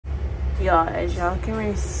Y'all, as y'all can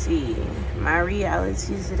really see, my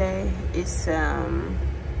reality today is some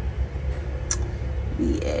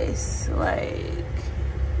BS. Like,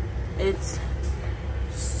 it's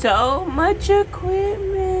so much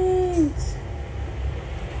equipment.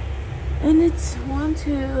 And it's 1,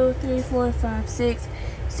 2, 3, 4, 5, 6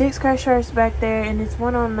 crash carts back there, and it's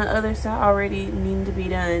one on the other side already needing to be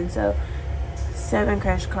done. So 7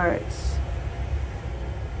 crash carts.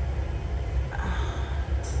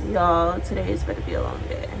 Y'all, today is gonna be a long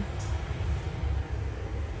day.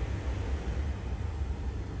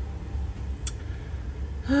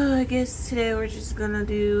 I guess today we're just gonna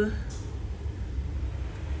talk.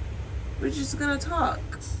 We're just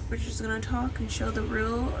gonna talk and show the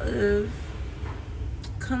real of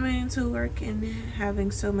coming into work and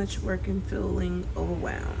having so much work and feeling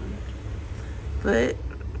overwhelmed. But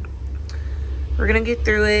we're gonna get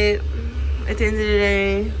through it. At the end of the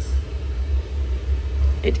day,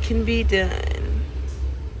 it can be done.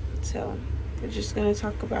 So we're just gonna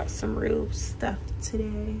talk about some real stuff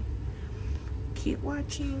today. Keep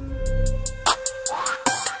watching.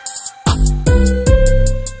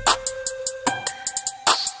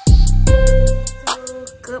 So,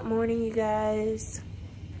 good morning, you guys.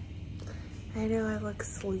 I know I look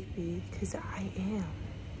sleepy because I am.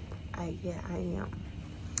 I am.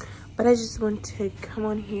 But I just want to come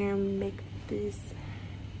on here and make this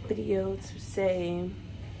video to say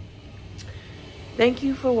thank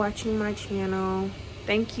you for watching my channel.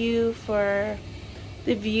 Thank you for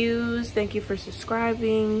the views. Thank you for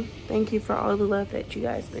subscribing. Thank you for all the love that you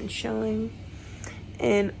guys been showing.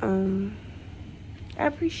 And I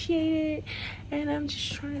appreciate it. And I'm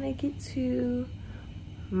just trying to get to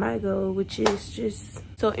my goal, which is just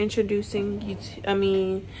introducing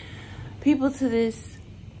people to this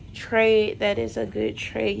trade that is a good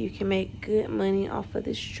trade. You can make good money off of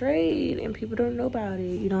this trade and people don't know about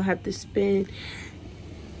it. You don't have to spend.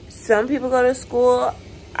 Some people go to school.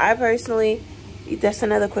 I personally, that's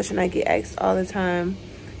another question I get asked all the time.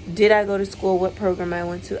 Did I go to school? What program I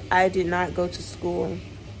went to? I did not go to school.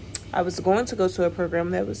 I was going to go to a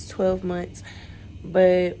program that was 12 months,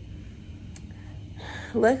 but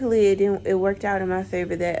luckily it worked out in my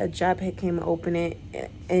favor that a job had came open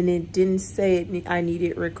and it didn't say I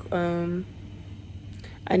needed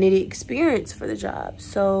experience for the job.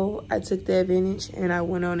 So I took the advantage and I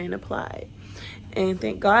went on and applied. And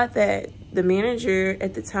thank God that the manager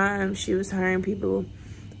at the time, she was hiring people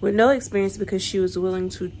with no experience because she was willing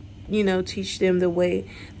to, teach them the way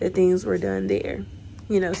that things were done there.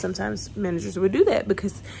 Sometimes managers would do that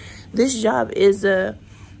because this job is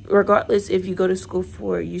regardless if you go to school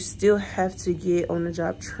for it, you still have to get on the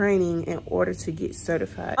job training in order to get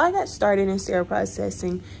certified. I got started in sterile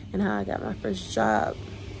processing and how I got my first job.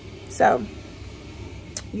 So,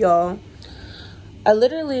 y'all, I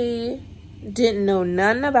literally didn't know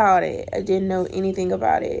nothing about it. I didn't know anything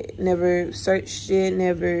about it. Never searched it,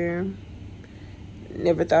 never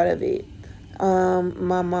thought of it.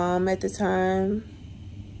 My mom at the time,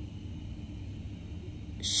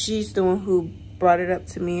 she's the one who brought it up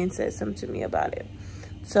to me and said something to me about it.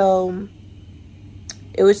 So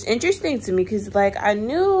it was interesting to me because at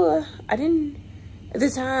the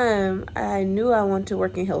time I knew I wanted to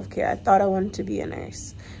work in healthcare. I thought I wanted to be a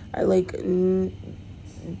nurse. I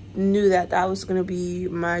knew that was going to be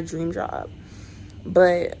my dream job,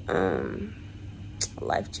 but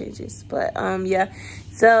life changes. But yeah,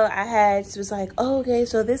 so was like, oh, okay,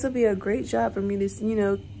 so this will be a great job for me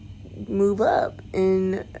to move up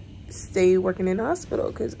and stay working in a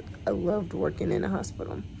hospital, because I loved working in a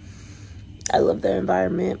hospital. I loved the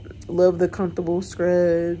environment, loved the comfortable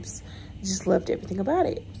scrubs, just loved everything about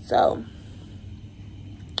it. So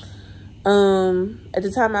at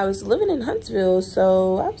the time I was living in Huntsville,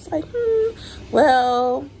 so I was like,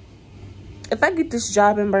 well, if I get this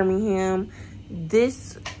job in Birmingham,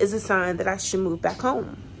 this is a sign that I should move back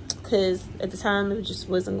home, because at the time it just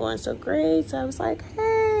wasn't going so great. So I was like,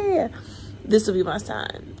 hey, this will be my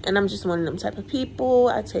sign. And I'm just one of them type of people.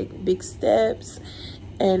 I take big steps,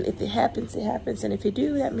 and if it happens, it happens, and if it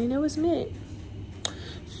do, that means it was meant.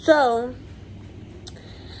 So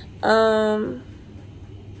I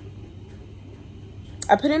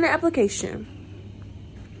put in an application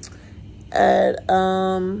at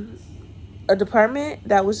a department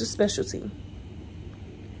that was a specialty.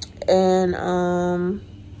 And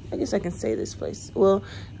I guess I can say this place. Well,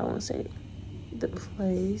 I won't say the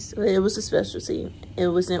place. It was a specialty. It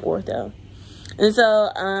was in ortho. And so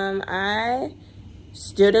I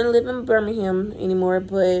still didn't live in Birmingham anymore,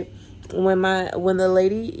 but when they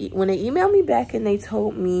emailed me back and they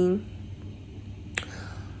told me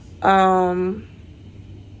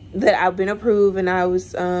that I've been approved and I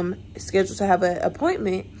was scheduled to have an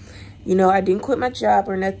appointment. You know, I didn't quit my job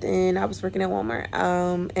or nothing. I was working at Walmart,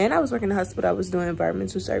 and I was working in the hospital. I was doing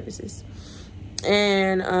environmental services.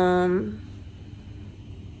 And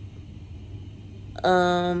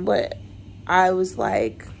but I was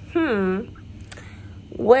like,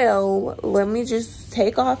 well, let me just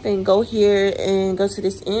take off and go here and go to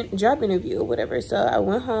this job interview or whatever. So I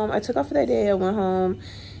went home. I took off for that day. I went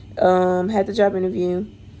home, had the job interview.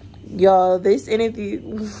 Y'all, this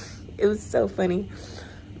interview, it was so funny.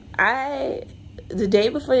 The day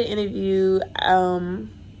before the interview,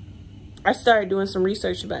 I started doing some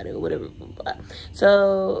research about it or whatever.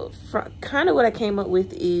 So kind of what I came up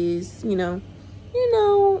with is, you know,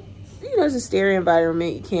 it's a sterile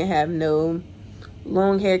environment. You can't have no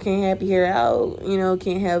long hair, can't have your hair out, you know,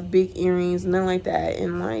 can't have big earrings, nothing like that,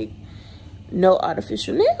 and like no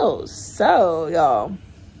artificial nails. So y'all,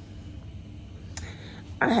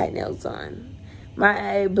 I had nails on.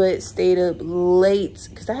 My butt stayed up late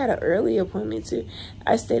because I had an early appointment too.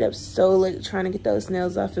 I stayed up so late trying to get those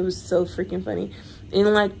nails off. It was so freaking funny.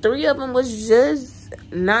 And like 3 of them was just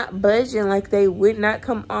not budging, like they would not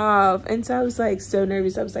come off. And so I was like so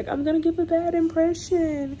nervous. I was like, I'm gonna give a bad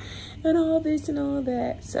impression and all this and all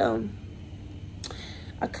that. So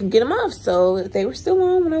I couldn't get them off. So they were still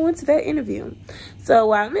on when I went to that interview. So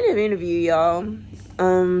while I'm in an interview, y'all,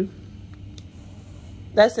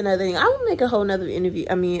 that's another thing. I will make a whole nother interview.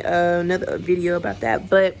 Another video about that.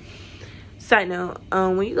 But side note,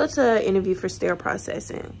 when you go to an interview for sterile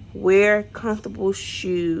processing, wear comfortable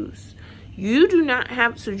shoes. You do not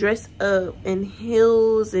have to dress up in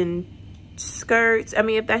heels and skirts. I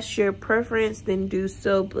mean, if that's your preference, then do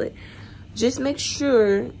so. But just make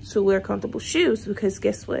sure to wear comfortable shoes, because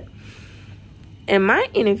guess what? In my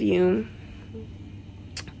interview,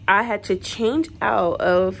 I had to change out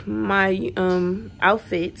of my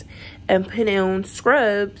outfit and put on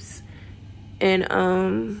scrubs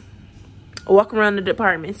and walk around the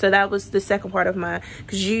department. So that was the second part of my,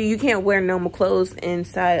 because you can't wear normal clothes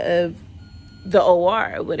inside of the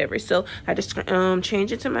OR or whatever. So I just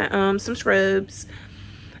change it to my some scrubs,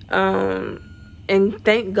 and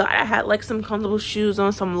thank God I had like some comfortable shoes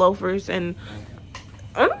on, some loafers. And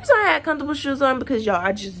only reason I had comfortable shoes on because y'all,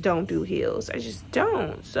 I just don't do heels. I just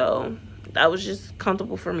don't. So that was just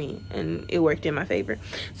comfortable for me, and it worked in my favor.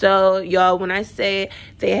 So y'all, when I say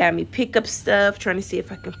they had me pick up stuff, trying to see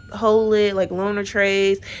if I can hold it, like loaner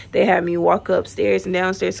trays, they had me walk upstairs and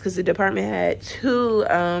downstairs because the department had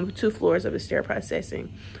two floors of a sterile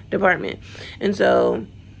processing department. And so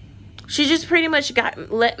she just pretty much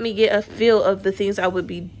let me get a feel of the things I would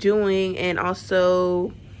be doing, and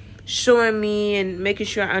also showing me and making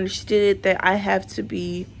sure I understood that I have to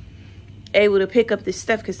be able to pick up this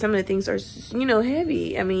stuff, because some of the things are, you know,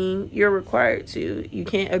 heavy. I mean, you're required to. You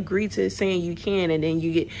can't agree to saying you can, and then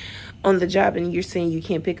you get on the job and you're saying you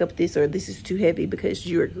can't pick up this, or this is too heavy, because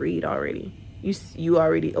you agreed already. You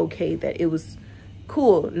already okay that it was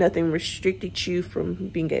cool. Nothing restricted you from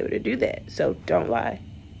being able to do that. So don't lie,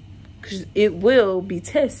 because it will be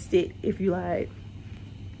tested if you lied.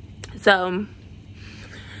 So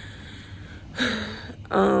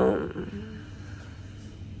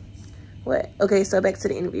what? Okay, so back to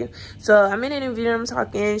the interview. So I'm in an interview, I'm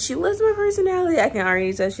talking. She loves my personality. I can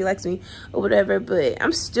already tell she likes me or whatever, but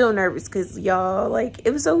I'm still nervous because y'all, like,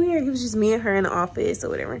 it was so weird. It was just me and her in the office or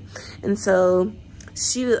whatever. And so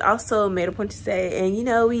she also made a point to say, and you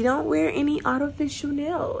know, we don't wear any artificial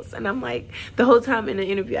nails. And I'm like, the whole time in the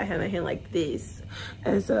interview, I had my hand like this.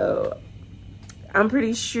 And so I'm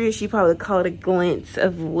pretty sure she probably caught a glimpse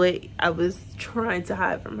of what I was trying to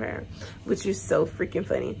hide from her, which was so freaking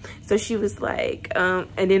funny. So she was like, and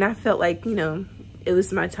then I felt like, you know, it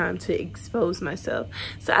was my time to expose myself.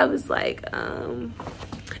 So I was like,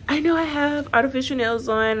 I know I have artificial nails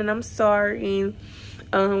on, and I'm sorry.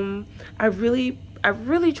 I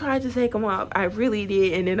really tried to take them off. I really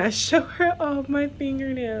did. And then I show her all my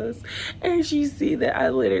fingernails, and she see that I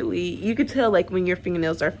literally, you could tell like when your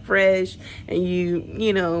fingernails are fresh and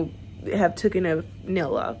you know, have taken a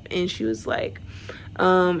nail off. And she was like,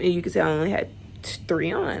 and you could say I only had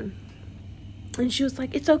 3 on. And she was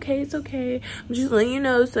like, it's okay, it's okay. I'm just letting you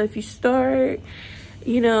know. So if you start,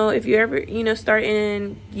 you know, if you ever, you know, start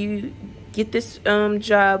and you get this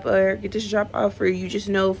job or get this job offer, you just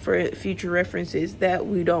know for future references that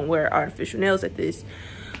we don't wear artificial nails at this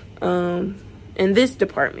in this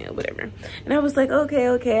department or whatever. And I was like,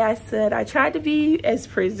 okay. I said I tried to be as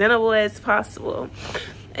presentable as possible,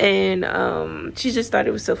 and she just thought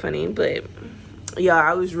it was so funny. But yeah,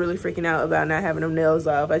 I was really freaking out about not having them nails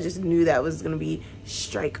off. I just knew that was gonna be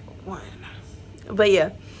strike 1. But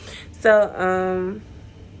yeah, so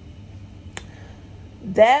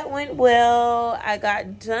that went well. I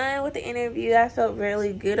got done with the interview. I felt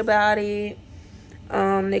really good about it.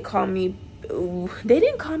 They called me. They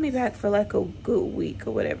didn't call me back for like a good week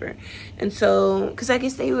or whatever. And so, because I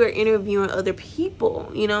guess they were interviewing other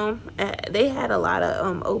people, you know. They had a lot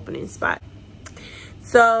of opening spots.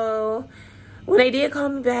 So when they did call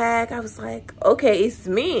me back, I was like, okay, it's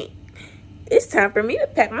me. It's time for me to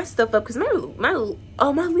pack my stuff up, because my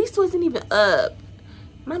lease wasn't even up.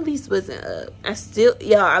 My lease wasn't up. I still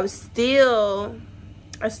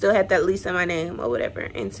had that lease in my name or whatever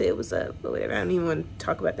until it was up or whatever. I don't even want to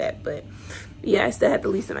talk about that, but yeah, I still had the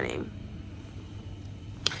lease in my name.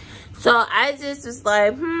 So I just was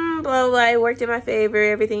like, blah, blah, it worked in my favor.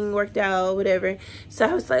 Everything worked out, whatever. So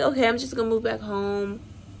I was like, okay, I'm just going to move back home.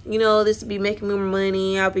 You know, this will be making me more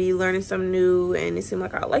money. I'll be learning something new, and it seemed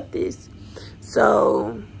like I like this.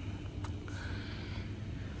 So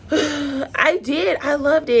I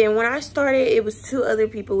loved it. And when I started, it was 2 other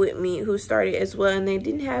people with me who started as well, and they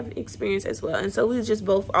didn't have experience as well. And so we just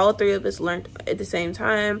all 3 of us learned at the same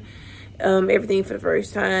time, everything for the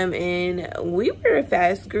first time. And we were a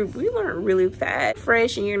fast group. We learned really fast.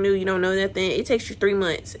 Fresh and you're new, you don't know nothing. It takes you 3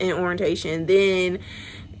 months in orientation. Then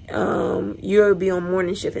you'll be on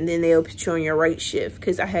morning shift, and then they'll put you on your right shift,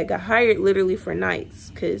 because I had got hired literally for nights,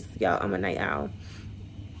 because y'all, I'm a night owl.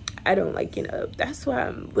 I don't like getting up. That's why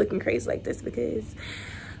I'm looking crazy like this, because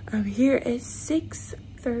I'm here at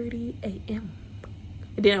 6:30 a.m.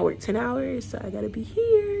 and then I work 10 hours, so I gotta be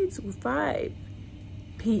here till 5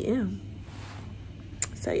 p.m.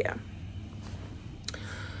 So yeah.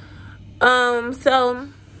 So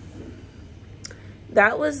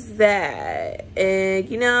that was that. And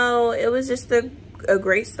you know, it was just a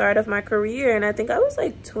great start of my career. And I think I was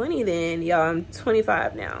like 20 then. Y'all, I'm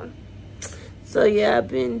 25 now. So yeah, I've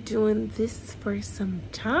been doing this for some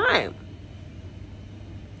time.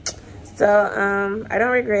 So I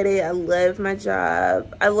don't regret it. I love my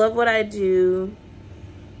job. I love what I do.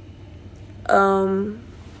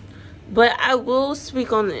 But I will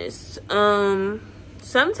speak on this.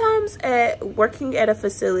 Sometimes working at a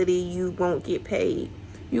facility, you won't get paid.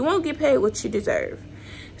 You won't get paid what you deserve.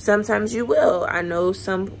 Sometimes you will. I know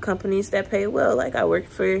some companies that pay well. Like I work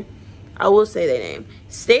for, I will say their name,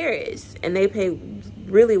 Sterile, and they pay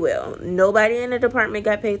really well. Nobody in the department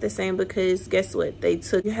got paid the same, because guess what?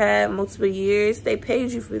 You had multiple years, they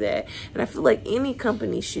paid you for that. And I feel like any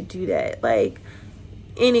company should do that. Like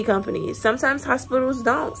any company. Sometimes hospitals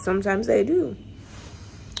don't, sometimes they do.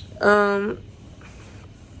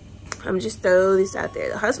 I'm just throw this out there.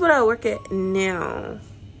 The hospital I work at now,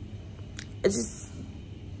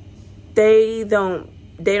 they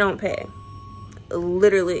don't pay.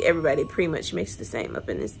 Literally everybody pretty much makes the same up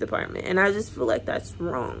in this department, and I just feel like that's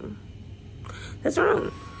wrong. That's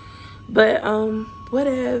wrong. But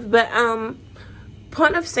whatever. But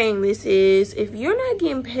point of saying this is, if you're not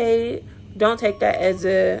getting paid, don't take that as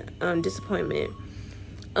a disappointment.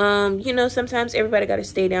 You know, sometimes everybody got to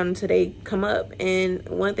stay down until they come up. And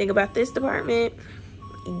one thing about this department,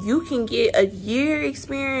 you can get a year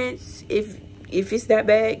experience if it's that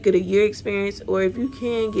bad. Get a year experience, or if you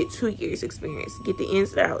can, get 2 years experience. Get the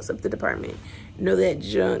ins and outs of the department, know that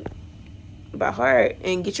junk by heart,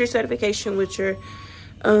 and get your certification with your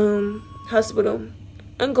hospital,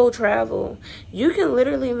 and go travel. You can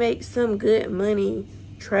literally make some good money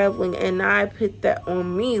traveling, and I put that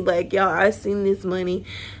on me. Like, y'all, I seen this money,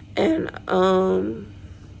 and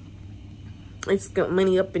it's good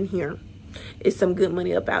money up in here. It's some good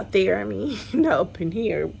money up out there. I mean, not up in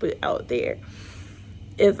here, but out there.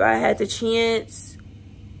 If I had the chance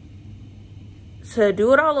to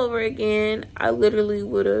do it all over again, I literally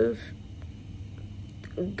would have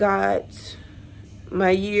got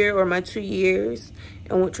my year or my 2 years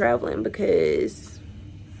and went traveling,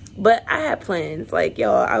 but I had plans. Like,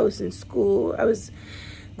 y'all, I was in school. I was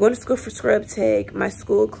going to school for scrub tech. My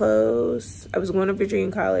school closed. I was going to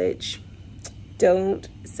Virginia College. Don't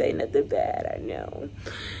say nothing bad, I know.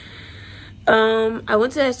 I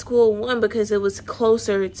went to that school, one, because it was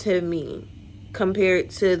closer to me compared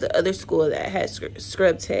to the other school that had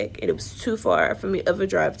scrub tech, and it was too far for me of a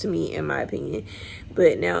drive to me, in my opinion.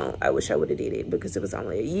 But now I wish I would have did it, because it was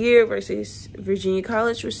only a year versus Virginia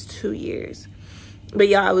College was 2 years. But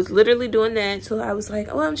yeah, I was literally doing that. So I was like,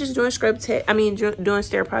 oh, I'm just doing scrub tech. I mean, doing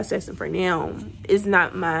sterile processing for now. It's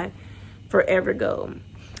not my forever goal.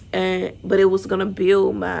 But it was gonna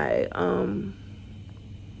build my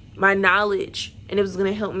my knowledge, and it was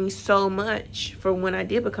gonna help me so much for when I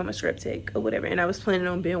did become a scrub tech or whatever. And I was planning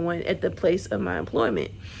on being one at the place of my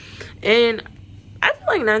employment. And I feel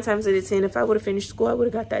like 9 times out of 10, if I would have finished school, I would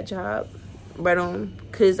have got that job right on,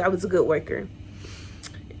 because I was a good worker.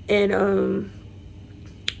 And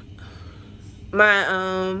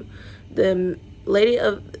my the lady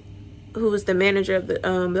who was the manager of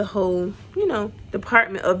the whole, you know,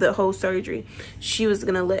 department of the whole surgery, she was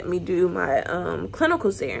gonna let me do my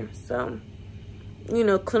clinicals there. So, you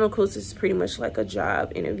know, clinicals is pretty much like a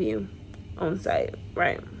job interview on site,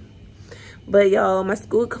 right? But y'all, my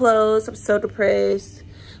school closed. I'm so depressed.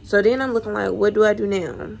 So then I'm looking like, what do I do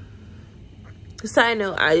now? Side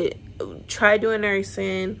note, I tried doing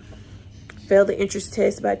nursing, failed the entrance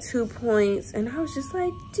test by 2 points, and I was just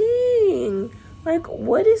like, dang, like,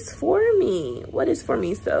 what is for me? What is for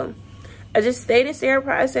me? So I just stayed in sterile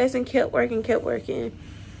processing, kept working.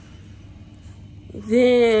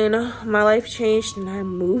 Then my life changed and I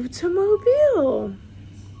moved to Mobile.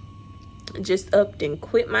 Just upped and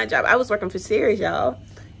quit my job. I was working for Sterile, y'all.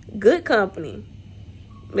 Good company,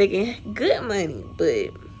 making good money,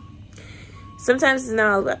 but sometimes it's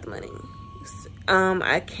not all about the money.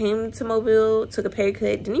 I came to Mobile, took a pay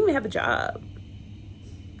cut, didn't even have a job.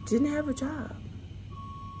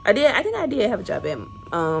 I think I did have a job at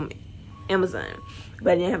Amazon,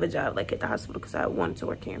 but I didn't have a job like at the hospital because I wanted to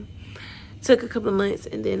work here. Took a couple of months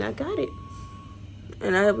and then I got it.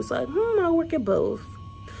 And I was like, I'll work at both.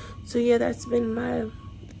 So yeah, that's been my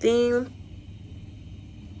theme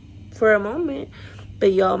for a moment.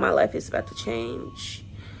 But y'all, my life is about to change.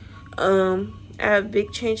 I have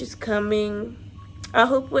big changes coming. I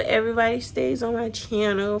hope everybody stays on my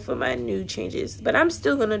channel for my new changes. But I'm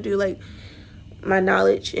still gonna do like my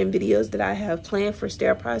knowledge and videos that I have planned for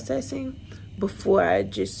sterile processing before I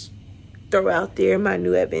just throw out there my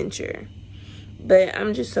new adventure. But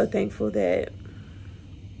I'm just so thankful that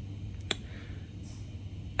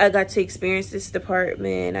I got to experience this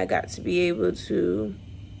department. I got to be able to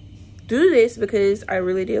do this because I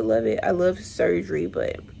really did love it. I love surgery,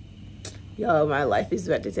 but y'all, my life is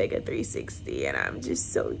about to take a 360 and I'm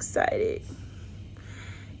just so excited.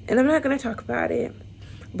 And I'm not gonna talk about it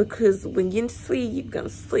because when you see, you're gonna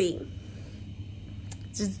see.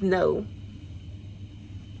 Just know,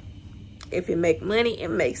 if it make money, it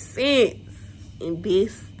makes sense.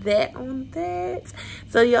 Invest that on that.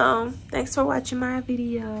 So y'all, thanks for watching my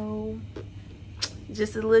video.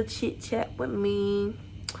 Just a little chit chat with me.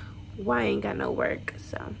 Why I ain't got no work,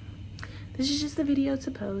 so this is just a video to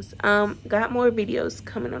post. Got more videos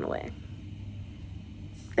coming on the way.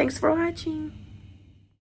 Thanks for watching.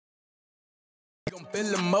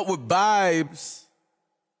 Fill them up with vibes.